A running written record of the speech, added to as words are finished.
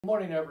Good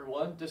morning,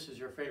 everyone. This is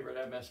your favorite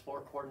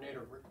MS4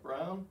 coordinator, Rick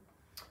Brown.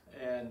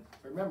 And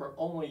remember,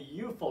 only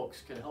you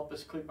folks can help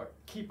us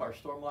keep our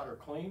stormwater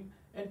clean.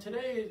 And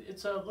today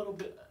it's a little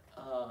bit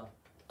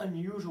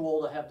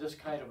unusual to have this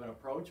kind of an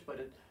approach,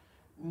 but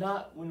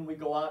not when we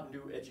go out and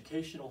do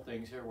educational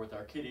things here with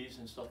our kiddies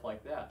and stuff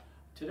like that.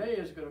 Today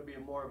is going to be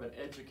more of an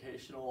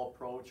educational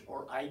approach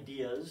or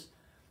ideas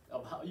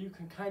of how you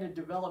can kind of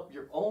develop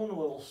your own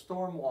little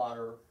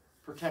stormwater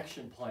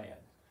protection plan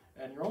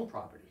and your own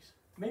properties.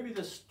 Maybe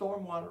the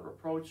stormwater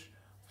approach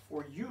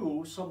for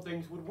you, some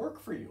things would work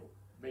for you.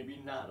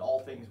 Maybe not all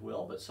things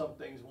will, but some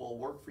things will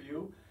work for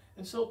you.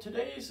 And so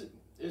today's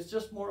is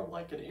just more of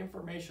like an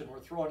information. We're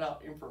throwing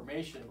out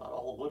information about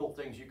all the little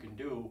things you can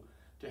do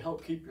to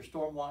help keep your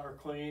stormwater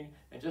clean.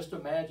 And just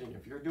imagine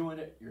if you're doing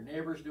it, your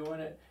neighbor's doing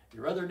it,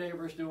 your other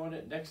neighbor's doing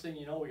it. Next thing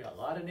you know, we got a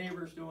lot of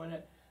neighbors doing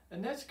it.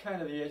 And that's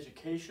kind of the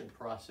education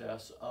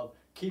process of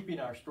keeping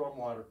our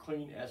stormwater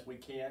clean as we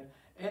can.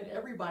 And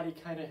everybody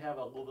kind of have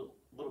a little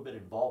bit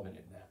involvement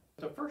in that.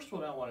 The first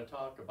one I want to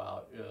talk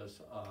about is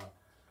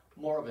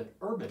more of an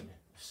urban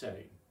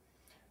setting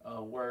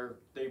where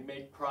they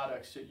make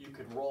products that you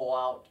can roll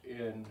out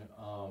in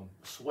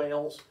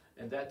swales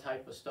and that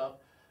type of stuff.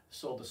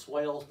 So the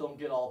swales don't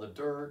get all the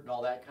dirt and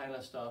all that kind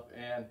of stuff.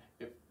 And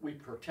if we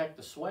protect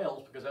the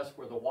swales, because that's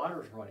where the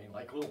water's running,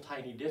 like little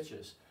tiny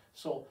ditches.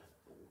 So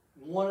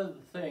one of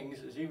the things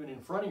is even in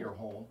front of your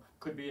home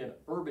could be an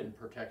urban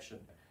protection.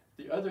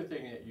 The other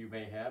thing that you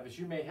may have is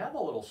you may have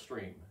a little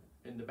stream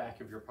in the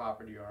back of your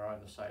property or on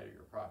the side of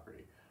your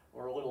property,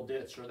 or a little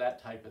ditch or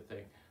that type of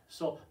thing.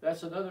 So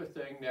that's another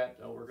thing that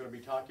we're going to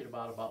be talking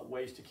about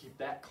ways to keep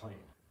that clean.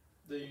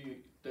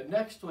 The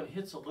next one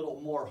hits a little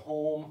more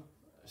home,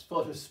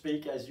 so to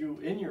speak, as you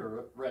in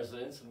your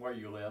residence and where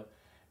you live,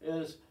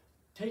 is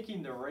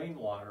taking the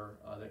rainwater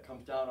that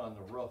comes down on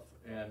the roof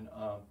and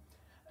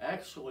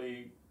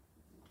actually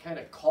kind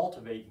of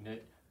cultivating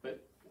it,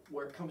 but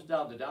where it comes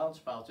down the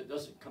downspouts, it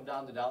doesn't come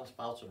down the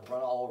downspouts and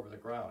run all over the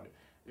ground.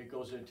 It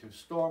goes into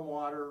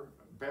stormwater,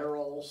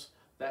 barrels,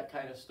 that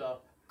kind of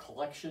stuff,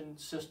 collection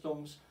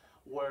systems,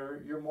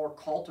 where you're more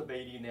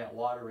cultivating that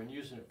water and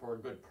using it for a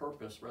good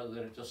purpose rather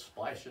than it just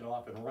splashing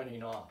off and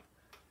running off.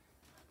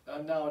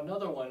 And now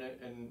another one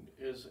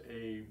is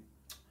a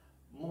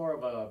more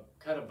of a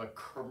kind of a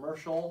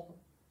commercial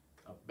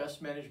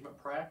best management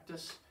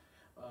practice.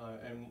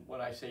 And when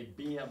I say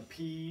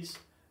BMPs,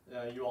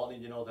 you all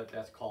need to know that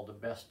that's called the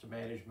best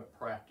management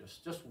practice.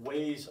 Just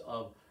ways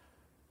of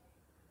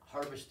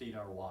harvesting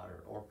our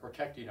water or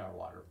protecting our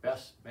water,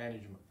 best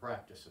management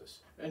practices.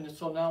 And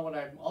so now when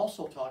I'm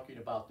also talking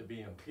about the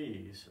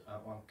BMPs,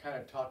 I'm kind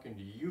of talking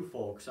to you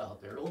folks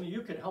out there. Only you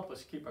can help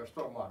us keep our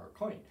stormwater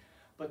clean.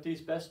 But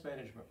these best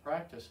management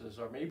practices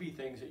are maybe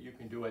things that you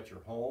can do at your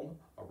home,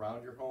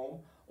 around your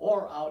home,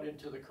 or out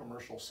into the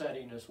commercial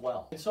setting as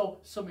well. And so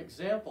some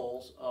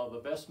examples of a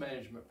best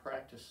management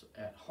practice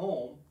at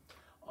home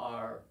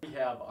are, we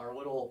have our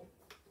little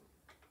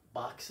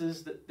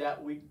boxes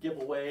that we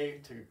give away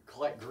to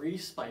collect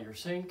grease by your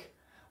sink.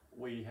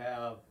 We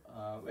have,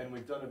 and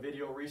we've done a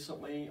video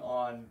recently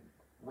on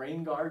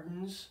rain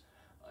gardens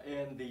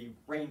and the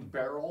rain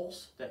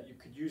barrels that you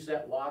could use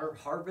that water,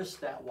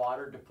 harvest that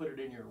water to put it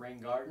in your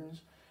rain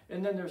gardens.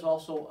 And then there's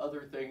also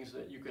other things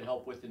that you could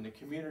help with in the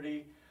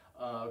community,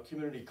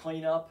 community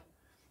cleanup,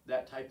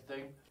 that type of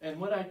thing. And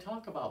when I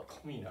talk about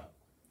cleanup,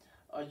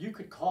 you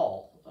could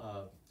call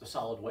the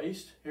solid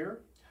waste here.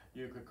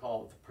 You could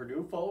call the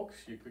Purdue folks,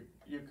 you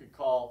could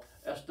call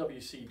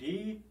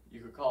SWCD, you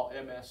could call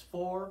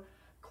MS4.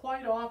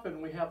 Quite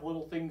often we have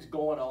little things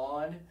going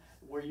on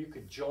where you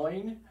could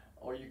join,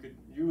 or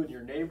you and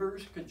your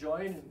neighbors could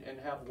join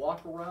and have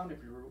walk around. If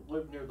you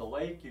live near the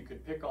lake, you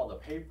could pick all the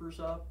papers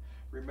up.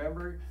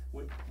 Remember,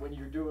 when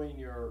you're doing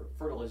your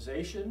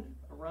fertilization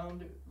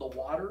around the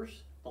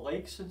waters, the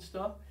lakes and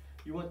stuff,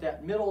 you want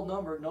that middle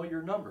number, know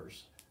your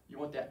numbers. You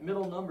want that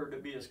middle number to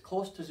be as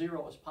close to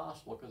zero as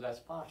possible because that's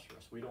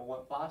phosphorus. We don't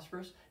want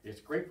phosphorus.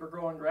 It's great for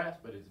growing grass,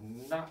 but it's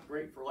not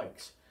great for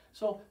lakes.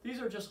 So these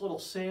are just little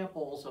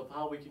samples of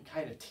how we can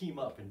kind of team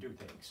up and do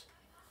things.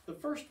 The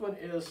first one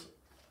is,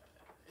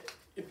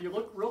 if you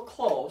look real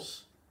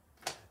close,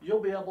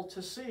 you'll be able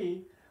to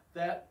see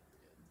that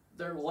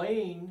they're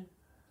laying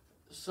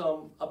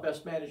a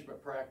best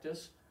management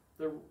practice.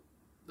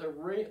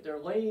 They're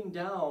laying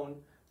down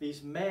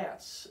these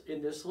mats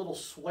in this little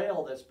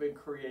swale that's been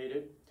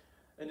created.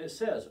 And it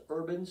says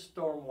urban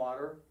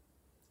stormwater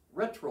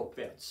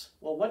retrofits.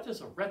 Well, what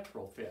does a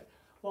retrofit?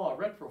 Well, a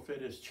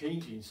retrofit is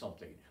changing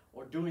something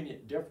or doing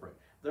it different.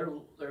 They're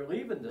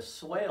leaving the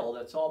swale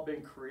that's all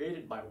been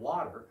created by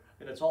water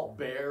and it's all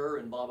bare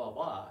and blah, blah,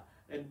 blah.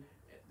 And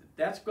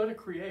that's going to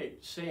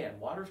create sand.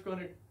 Water's going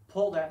to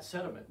pull that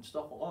sediment and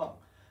stuff along.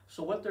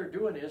 So what they're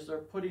doing is they're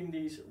putting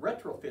these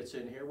retrofits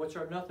in here, which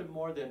are nothing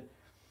more than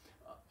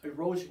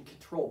erosion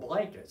control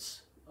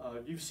blankets.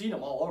 You've seen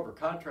them all over.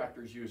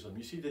 Contractors use them.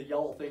 You see the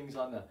yellow things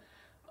on the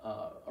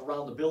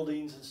around the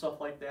buildings and stuff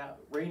like that.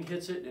 Rain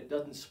hits it and it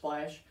doesn't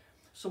splash.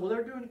 So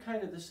they're doing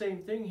kind of the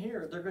same thing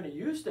here. They're going to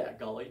use that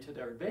gully to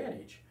their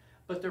advantage,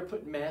 but they're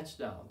putting mats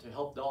down to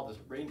help all this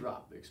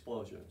raindrop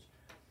explosions.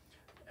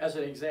 As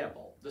an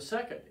example. The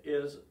second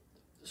is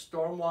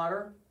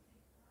stormwater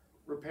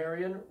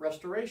riparian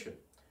restoration.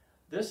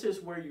 This is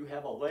where you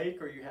have a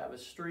lake or you have a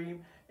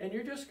stream, and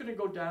you're just going to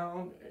go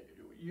down,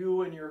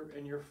 you and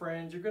your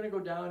friends, you're going to go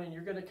down and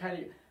you're going to kind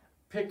of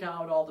pick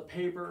out all the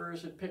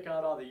papers and pick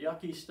out all the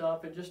yucky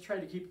stuff and just try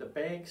to keep the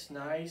banks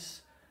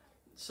nice.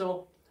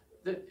 So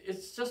that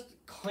it's just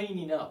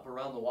cleaning up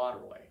around the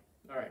waterway.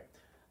 All right.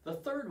 The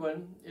third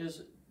one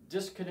is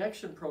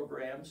disconnection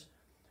programs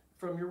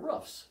from your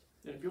roofs.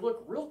 And if you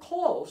look real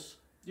close,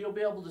 you'll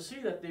be able to see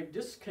that they've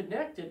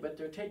disconnected, but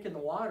they're taking the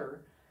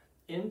water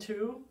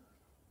into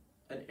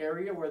an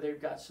area where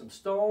they've got some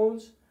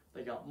stones,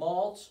 they got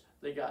mulch,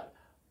 they got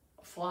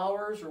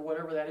flowers or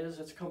whatever that is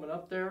that's coming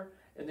up there,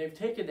 and they've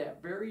taken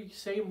that very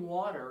same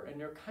water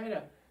and they're kind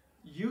of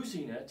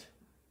using it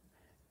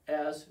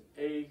as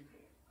a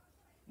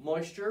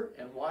moisture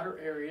and water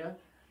area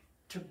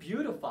to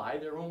beautify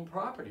their own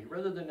property.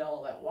 Rather than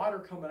all that water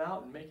coming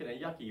out and making a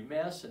yucky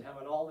mess and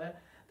having all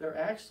that, they're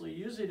actually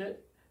using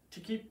it to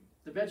keep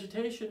the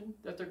vegetation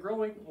that they're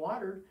growing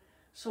watered.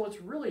 So it's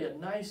really a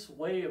nice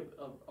way of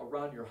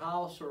around your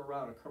house or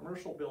around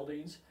commercial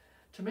buildings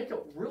to make it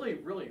really,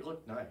 really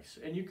look nice.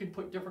 And you can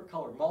put different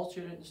color mulch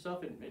in it and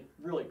stuff, and it's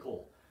really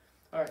cool.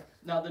 All right,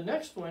 now the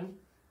next one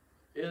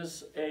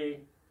is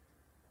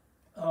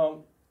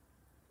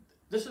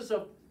this is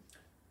a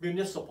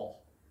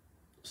municipal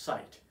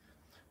site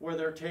where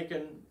they're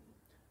taking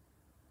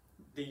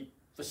the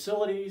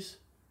facilities,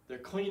 they're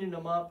cleaning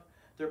them up,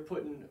 they're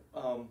putting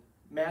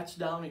mats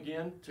down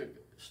again to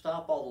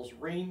stop all those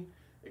rain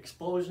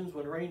explosions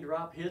when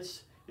raindrop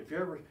hits. If you've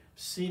ever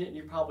seen it, and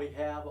you probably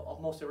have,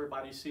 almost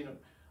everybody's seen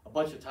it a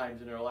bunch of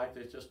times in their life.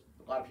 It's just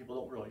a lot of people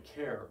don't really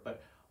care.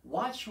 But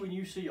watch when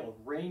you see a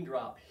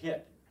raindrop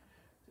hit,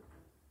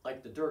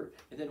 like the dirt,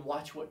 and then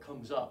watch what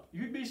comes up.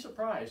 You'd be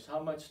surprised how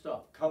much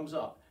stuff comes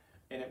up,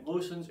 and it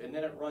loosens, and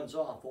then it runs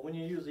off. Well, when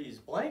you use these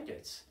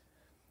blankets,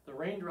 the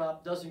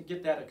raindrop doesn't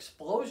get that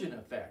explosion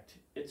effect.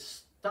 It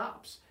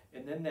stops,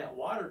 and then that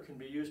water can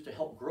be used to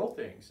help grow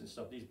things and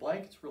stuff. These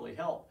blankets really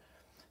help.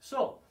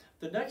 So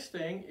the next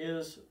thing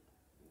is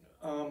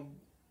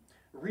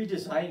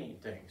redesigning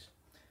things.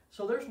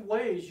 So there's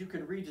ways you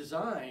can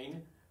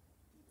redesign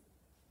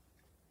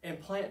and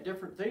plant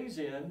different things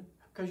in,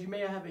 because you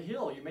may have a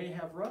hill, you may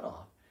have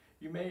runoff.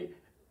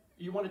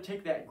 You want to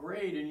take that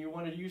grade and you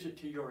want to use it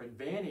to your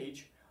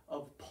advantage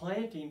of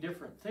planting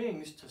different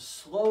things to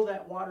slow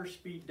that water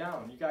speed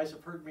down. You guys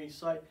have heard me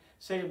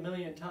say a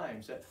million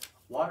times that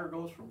water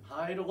goes from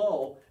high to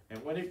low,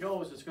 and when it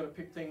goes, it's going to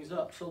pick things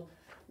up. So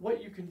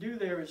what you can do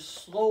there is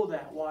slow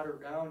that water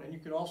down, and you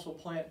can also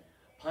plant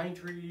pine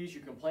trees,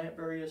 you can plant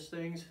various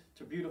things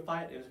to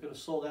beautify it, and it's going to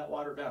slow that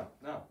water down.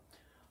 Now,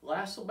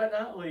 last but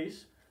not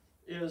least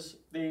is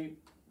the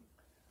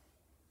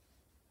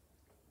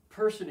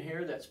person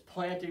here that's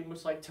planting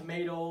looks like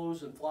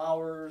tomatoes and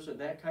flowers and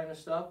that kind of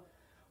stuff.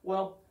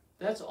 Well,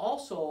 that's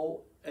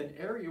also an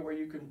area where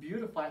you can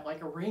beautify it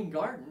like a rain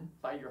garden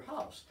by your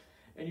house.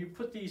 And you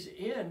put these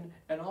in,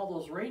 and all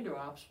those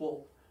raindrops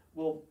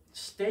will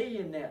stay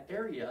in that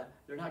area.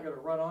 They're not going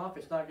to run off.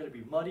 It's not going to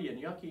be muddy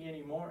and yucky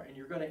anymore, and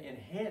you're going to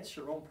enhance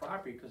your own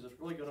property because it's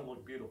really going to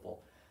look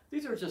beautiful.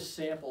 These are just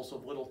samples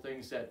of little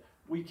things that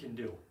we can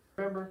do.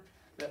 Remember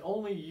that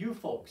only you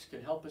folks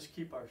can help us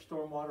keep our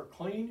stormwater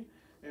clean,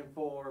 and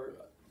for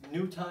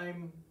new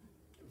time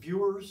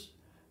viewers,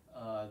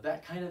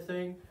 that kind of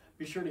thing,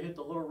 be sure to hit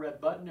the little red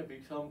button and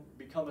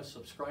become a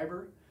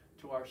subscriber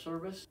to our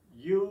service.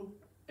 You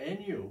and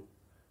you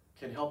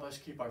can help us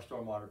keep our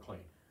stormwater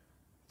clean.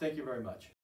 Thank you very much.